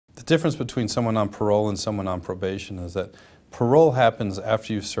difference between someone on parole and someone on probation is that parole happens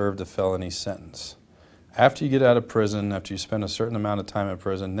after you've served a felony sentence. After you get out of prison, after you spend a certain amount of time in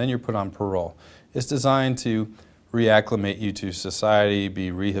prison, then you're put on parole. It's designed to reacclimate you to society,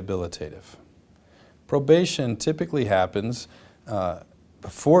 be rehabilitative. Probation typically happens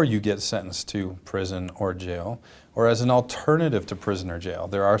before you get sentenced to prison or jail, or as an alternative to prison or jail.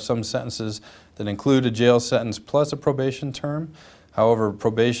 There are some sentences that include a jail sentence plus a probation term. However,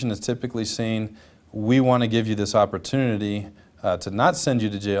 probation is typically saying, we want to give you this opportunity to not send you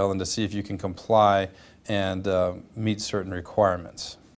to jail and to see if you can comply and meet certain requirements.